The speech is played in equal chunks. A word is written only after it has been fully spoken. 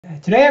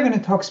Today I'm going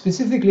to talk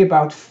specifically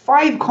about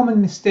 5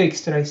 common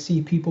mistakes that I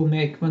see people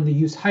make when they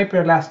use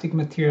hyperelastic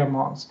material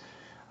models.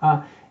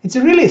 It's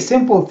a really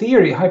simple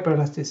theory,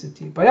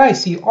 hyperelasticity, but I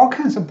see all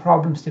kinds of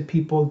problems that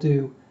people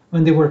do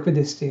when they work with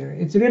this theory.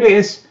 It really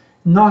is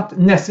not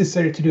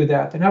necessary to do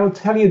that, and I will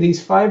tell you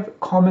these 5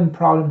 common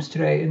problems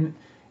today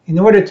in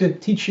order to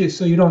teach you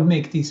so you don't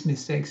make these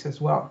mistakes as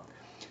well.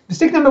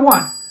 Mistake number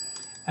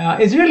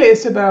 1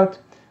 is about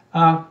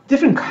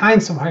different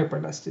kinds of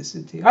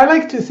hyperelasticity. I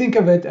like to think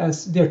of it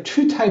as there are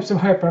 2 types of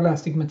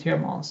hyperelastic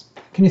material models.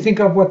 Can you think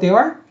of what they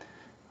are?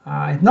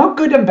 It's not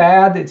good and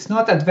bad, it's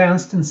not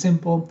advanced and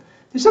simple.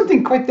 There's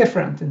something quite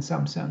different in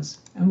some sense.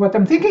 And what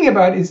I'm thinking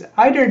about is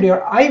either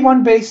they're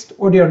I1 based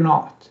or they're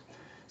not.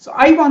 So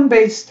I1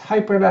 based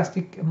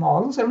hyperelastic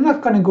models, I'm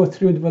not going to go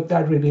through what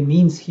that really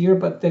means here,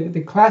 but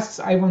the class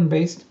is I1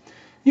 based.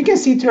 You can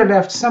see to the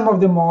left some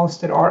of the models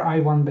that are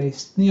I1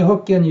 based,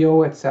 Neo-Hookean,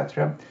 Yo,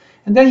 etc.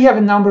 And then you have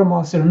a number of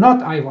models that are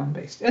not I1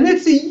 based. And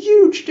it's a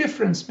huge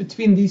difference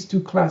between these 2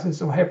 classes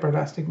of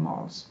hyperelastic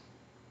models.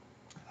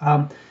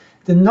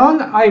 The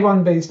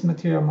non-I1 based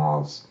material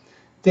models,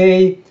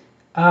 they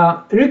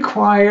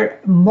require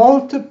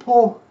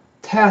multiple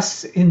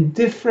tests in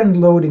different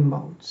loading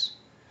modes.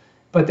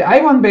 But the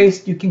I1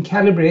 based you can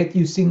calibrate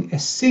using a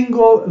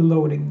single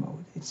loading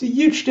mode. It's a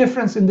huge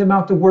difference in the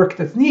amount of work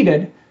that's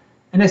needed.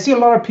 And I see a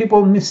lot of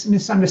people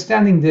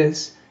misunderstanding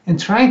this and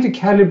trying to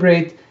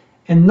calibrate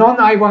a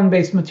non-I1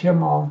 based material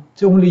model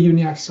to only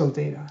uniaxial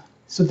data.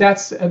 So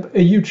that's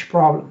a huge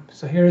problem.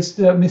 So here's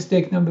the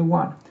mistake number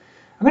 1. I'm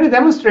going to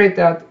demonstrate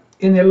that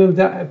in a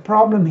little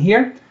problem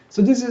here.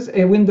 So this is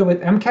a window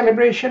with M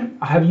calibration.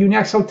 I have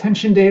uniaxial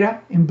tension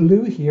data in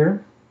blue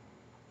here.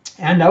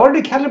 And I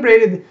already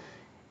calibrated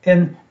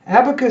an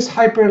Abacus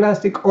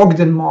hyperelastic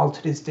Ogden model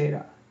to this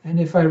data. And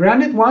if I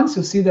ran it once,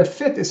 you'll see the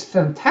fit is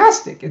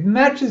fantastic. It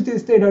matches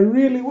this data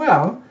really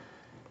well.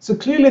 So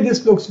clearly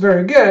this looks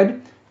very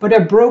good. But I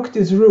broke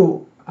this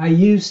rule. I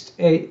used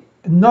a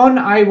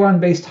non-I1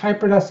 based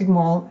hyperelastic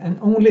model and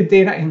only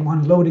data in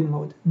one loading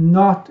mode.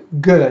 Not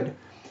good.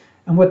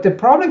 And what the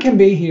problem can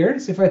be here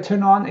is if I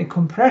turn on a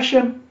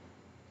compression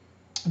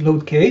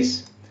load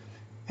case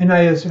and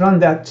I just run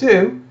that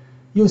too,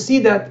 you'll see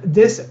that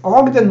this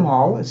Ogden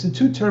model, it's a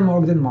 2-term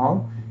Ogden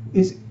model,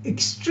 is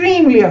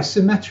extremely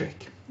asymmetric.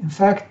 In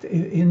fact,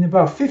 in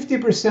about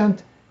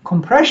 50%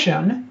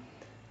 compression,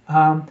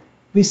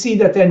 we see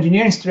that the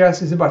engineering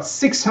stress is about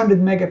 600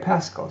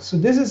 megapascals. So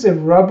this is a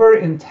rubber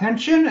in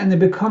tension and it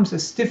becomes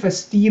as stiff as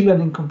steel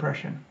in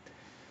compression.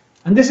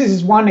 And this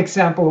is one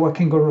example of what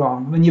can go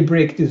wrong when you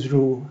break this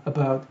rule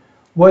about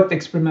what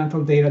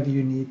experimental data do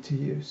you need to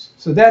use.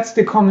 So that's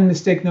the common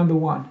mistake number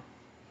 1.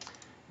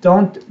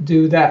 Don't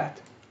do that.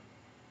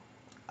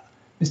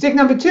 Mistake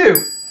number 2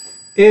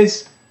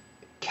 is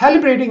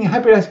calibrating a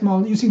hyperelastic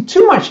model using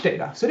too much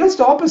data. So that's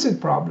the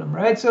opposite problem,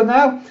 right? So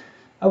now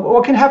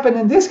what can happen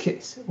in this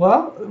case?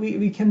 Well,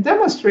 we can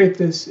demonstrate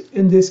this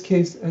in this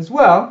case as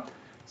well.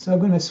 So I'm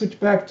going to switch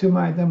back to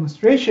my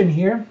demonstration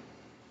here.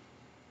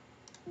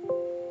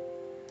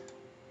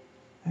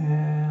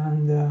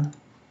 And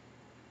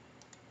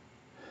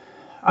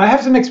I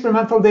have some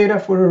experimental data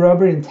for a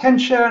rubber in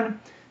tension,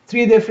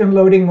 3 different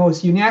loading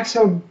modes,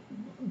 uniaxial,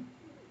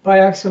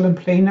 biaxial, and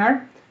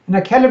planar. And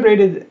I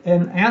calibrated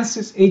an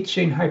ANSYS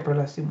 8-chain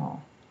hyperelastic model.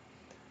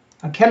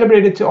 I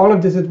calibrated to all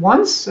of this at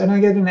once, and I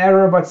get an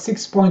error about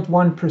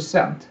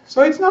 6.1%.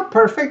 So it's not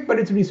perfect, but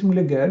it's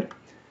reasonably good.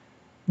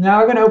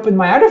 Now I'm going to open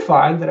my other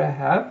file that I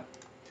have.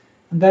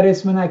 And that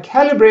is when I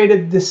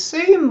calibrated the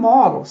same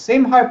model,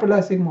 same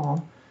hyperelastic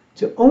model,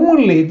 to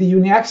only the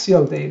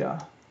uniaxial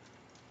data.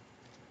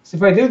 So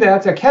if I do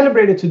that, I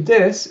calibrate it to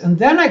this, and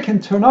then I can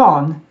turn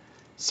on,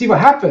 see what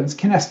happens.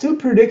 Can I still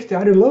predict the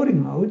other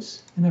loading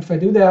modes? And if I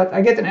do that,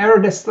 I get an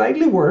error that's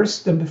slightly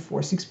worse than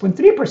before,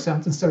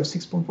 6.3% instead of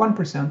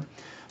 6.1%.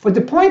 But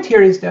the point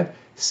here is that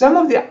some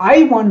of the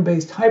I1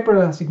 based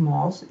hyperelastic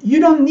models, you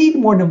don't need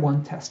more than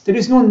 1 test. There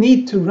is no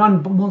need to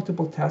run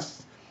multiple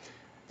tests.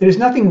 There is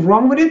nothing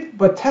wrong with it,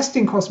 but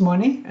testing costs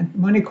money, and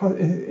money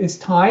is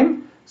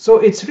time. So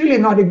it's really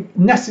not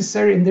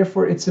necessary, and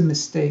therefore it's a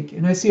mistake.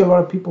 And I see a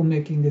lot of people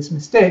making this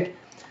mistake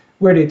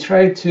where they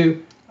try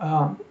to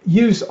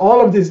use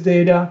all of this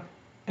data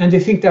and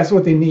they think that's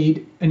what they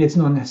need, and it's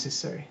not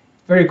necessary.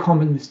 Very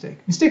common mistake.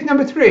 Mistake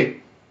number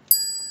 3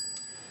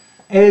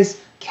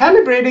 is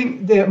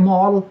calibrating the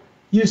model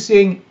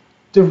using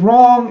the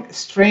wrong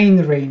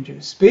strain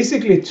ranges,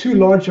 basically too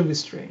large of a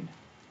strain.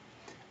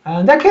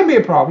 And that can be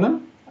a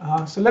problem.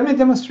 So let me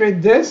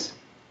demonstrate this.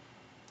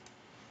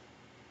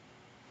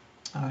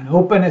 And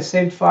open a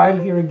saved file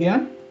here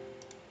again.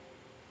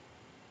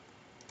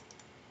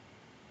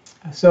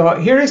 So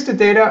here is the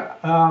data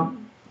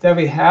that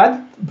we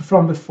had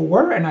from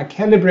before, and I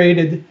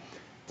calibrated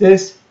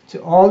this to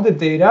all the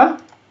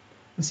data.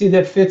 You see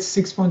that fits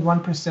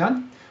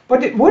 6.1%.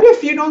 But what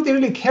if you don't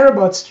really care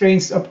about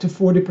strains up to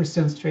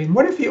 40% strain?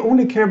 What if you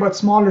only care about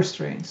smaller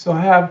strains? So I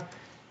have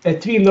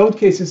 3 load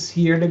cases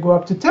here that go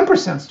up to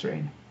 10%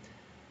 strain.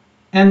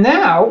 And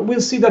now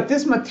we'll see that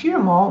this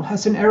material model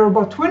has an error of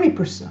about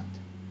 20%.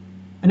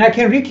 And I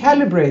can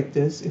recalibrate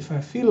this if I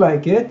feel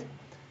like it.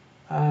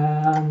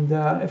 And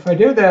if I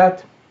do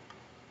that,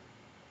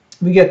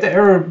 we get the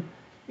error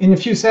in a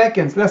few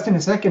seconds, less than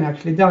a second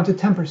actually, down to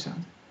 10%.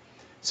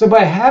 So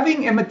by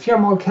having a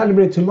material model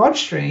calibrated to large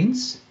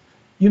strains,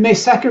 you may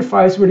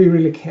sacrifice where you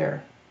really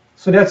care.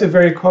 So that's a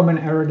very common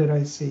error that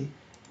I see.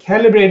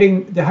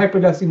 Calibrating the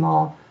hyperelastic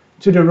model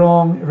to the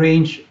wrong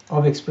range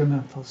of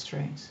experimental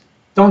strains.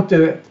 Don't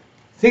do it.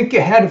 Think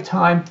ahead of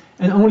time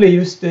and only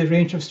use the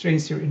range of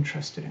strains you're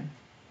interested in.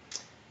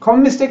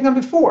 Common mistake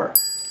number 4.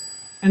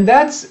 And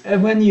that's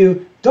when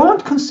you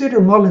don't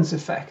consider Mullin's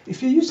effect.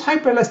 If you use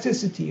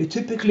hyperelasticity, you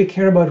typically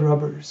care about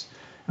rubbers.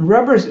 And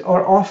rubbers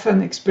are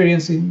often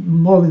experiencing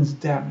Mullin's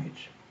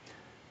damage.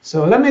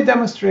 So let me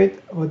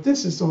demonstrate what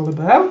this is all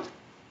about.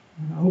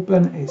 I'm going to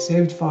open a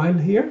saved file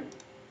here.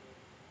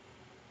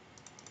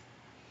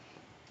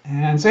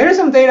 And so here's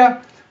some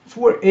data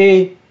for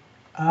a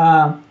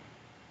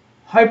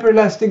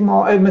hyperelastic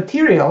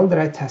material that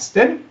I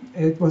tested.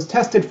 It was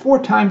tested 4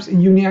 times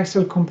in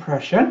uniaxial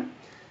compression.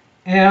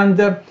 And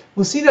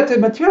we'll see that the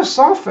material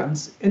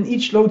softens in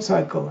each load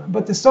cycle,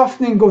 but the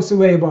softening goes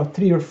away about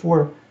 3 or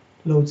 4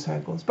 load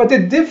cycles. But the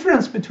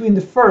difference between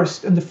the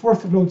first and the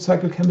 4th load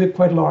cycle can be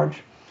quite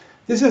large.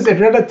 This is a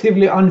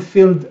relatively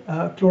unfilled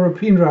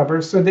chloroprene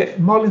rubber, so the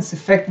Mullin's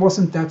effect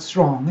wasn't that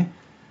strong.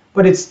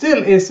 But it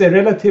still is a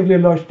relatively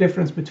large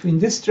difference between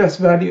this stress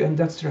value and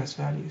that stress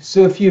value.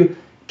 So if you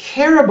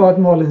care about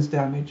Mullin's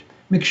damage,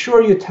 make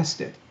sure you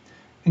test it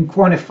and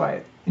quantify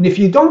it. And if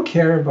you don't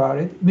care about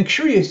it, make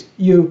sure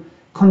you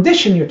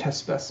condition your test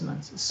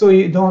specimens so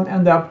you don't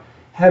end up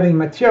having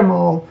material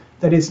model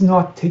that is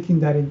not taking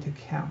that into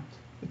account.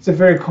 It's a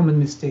very common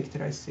mistake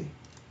that I see.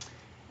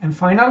 And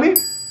finally,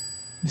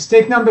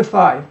 mistake number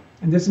 5,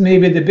 and this may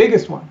be the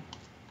biggest one,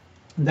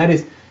 and that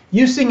is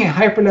using a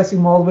hyperelastic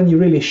model when you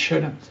really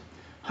shouldn't.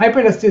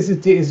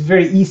 Hyperelasticity is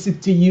very easy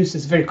to use,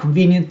 it's very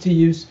convenient to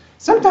use.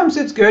 Sometimes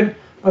it's good,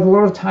 but a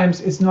lot of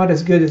times it's not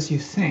as good as you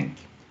think.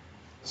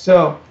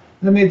 So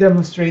let me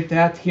demonstrate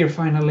that here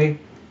finally.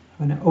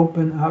 I'm going to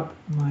open up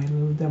my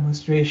little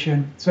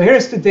demonstration. So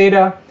here's the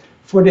data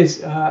for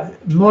this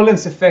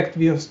Mullin's effect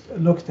we just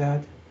looked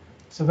at.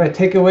 So if I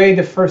take away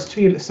the first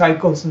 3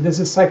 cycles, and this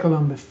is cycle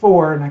number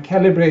 4, and I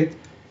calibrate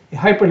a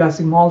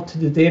hyperelastic model to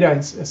the data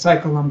in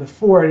cycle number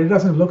 4, it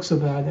doesn't look so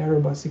bad. Error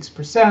about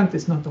 6%.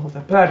 It's not all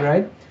that bad,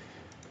 right?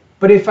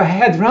 But if I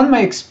had run my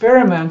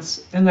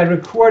experiments and I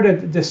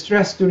recorded the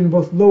stress during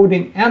both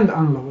loading and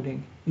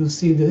unloading, you'll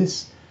see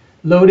this.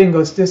 Loading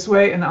goes this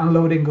way and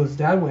unloading goes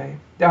that way.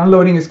 The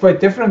unloading is quite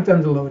different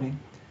than the loading.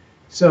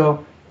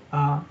 So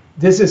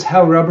this is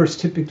how rubbers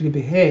typically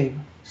behave.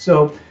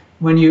 So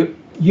when you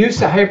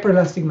use a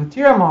hyperelastic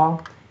material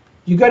model,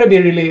 you got to be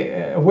really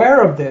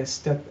aware of this,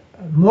 that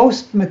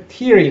most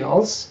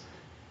materials,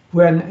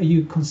 when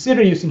you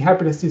consider using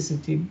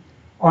hyperelasticity,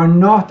 are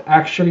not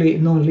actually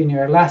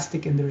nonlinear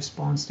elastic in the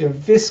response. They're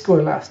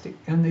viscoelastic.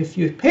 And if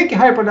you pick a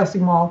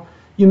hyperelastic model,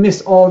 you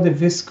miss all the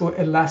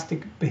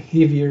viscoelastic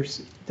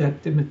behaviors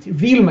that the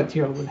real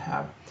material will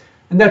have.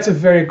 And that's a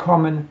very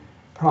common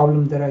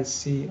problem that I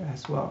see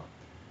as well.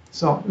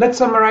 So let's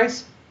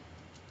summarize.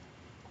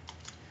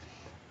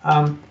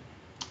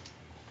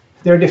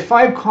 There are the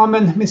 5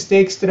 common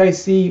mistakes that I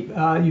see.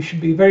 You should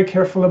be very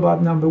careful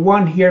about. Number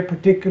 1 here,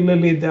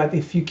 particularly that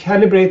if you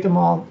calibrate them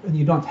all and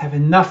you don't have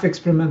enough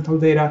experimental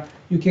data,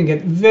 you can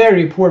get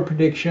very poor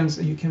predictions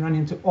and you can run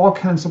into all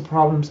kinds of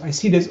problems. I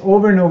see this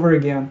over and over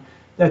again.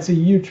 That's a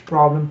huge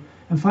problem.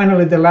 And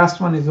finally, the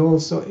last one is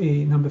also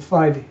a number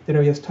 5 that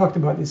I just talked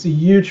about. It's a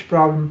huge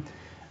problem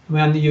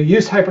when you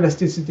use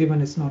hyperelasticity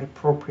when it's not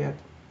appropriate.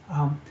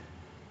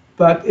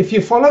 But if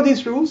you follow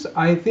these rules,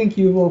 I think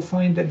you will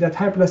find that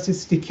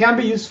hyperelasticity can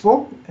be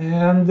useful.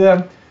 And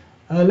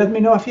let me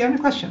know if you have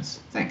any questions.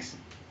 Thanks.